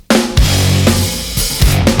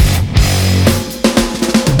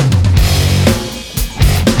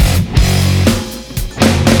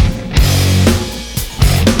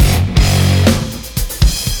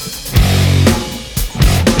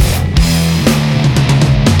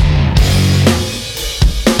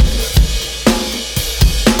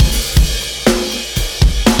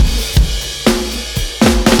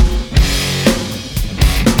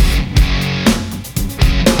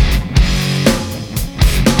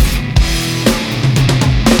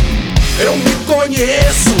Eu me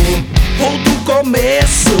conheço, vou do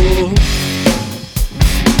começo.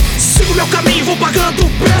 Sigo meu caminho, vou pagando o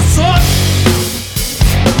preço.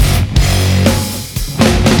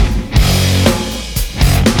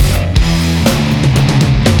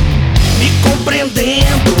 Me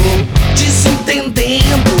compreendendo,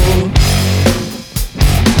 desentendendo.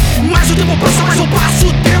 Mais o tempo passa, mais eu passo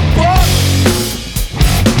o tempo.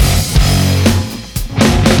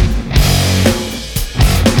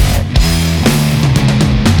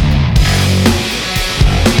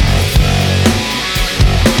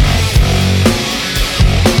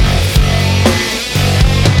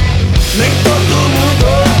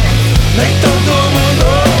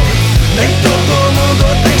 Nem todo mundo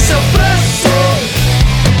tem seu preço.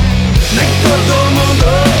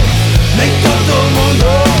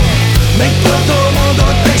 Nem todo mundo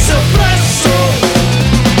tem seu preço.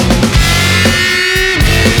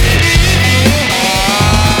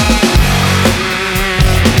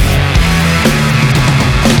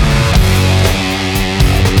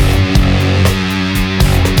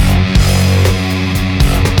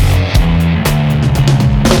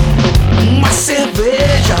 Uma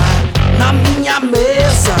cerveja na minha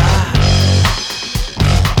mesa.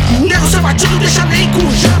 Nego ser batido, deixa nem com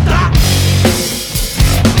janta.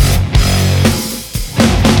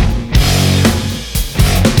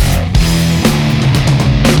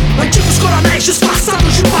 Antigos coronéis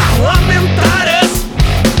disfarçados de